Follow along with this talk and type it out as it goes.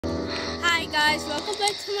guys,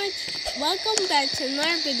 welcome back to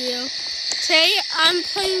another video. Today I'm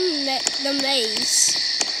playing the maze.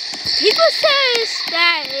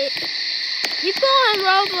 People on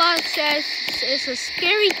Roblox says it's a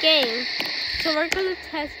scary game, so we're gonna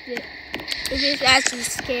test it if it's actually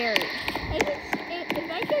scary.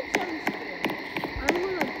 If I get something scary, I'm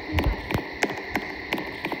gonna pee my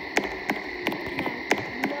pants.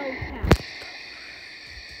 No cap.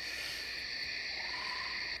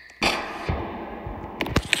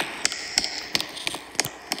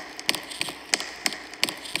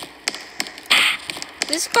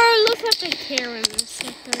 This car looks like a Karen or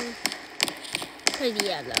something. Pretty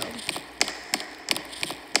yellow.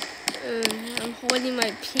 I'm holding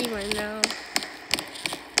my pee right now.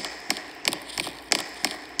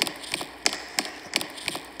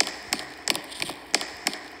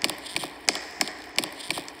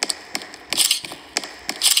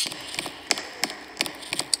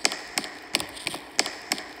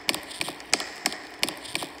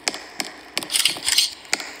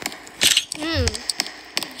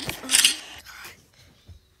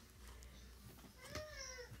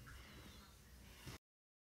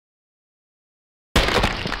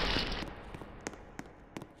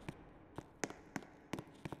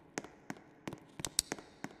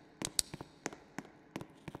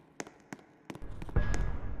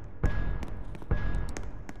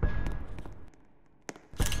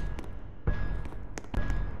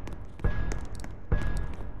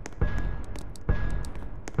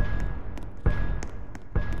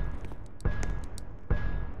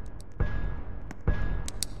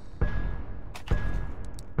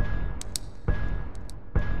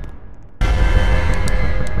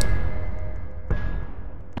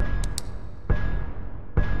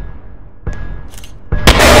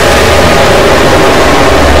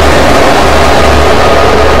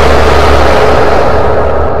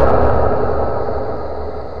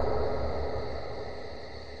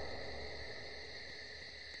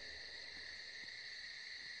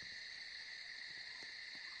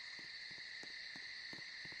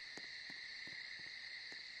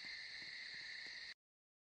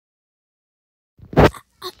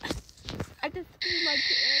 I just peed my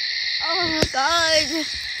pants. Oh my god.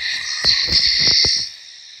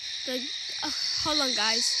 Hold on,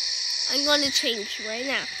 guys. I'm gonna change right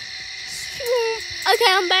now. Okay,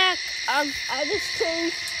 I'm back. I just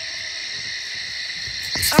changed.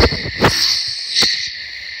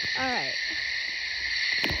 Alright.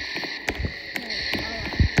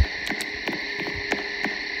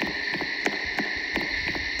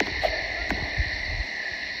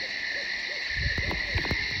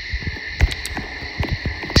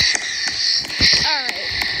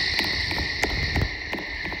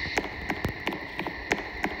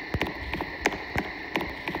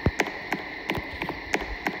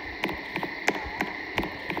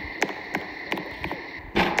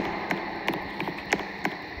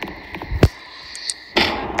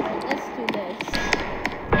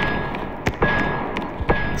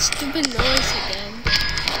 Stupid noise again.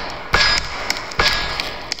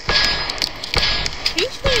 Pretty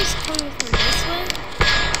sure it's coming from this way.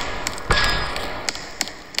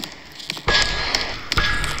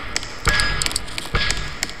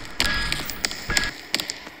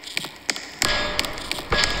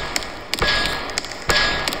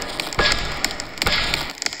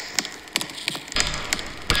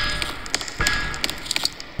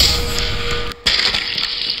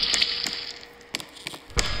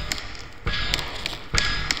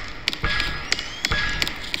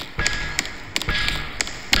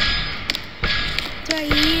 There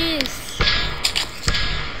he is.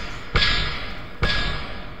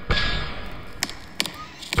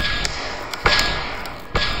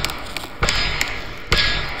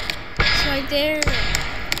 It's right there.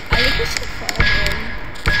 I think we should follow him.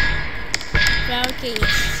 Without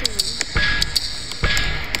getting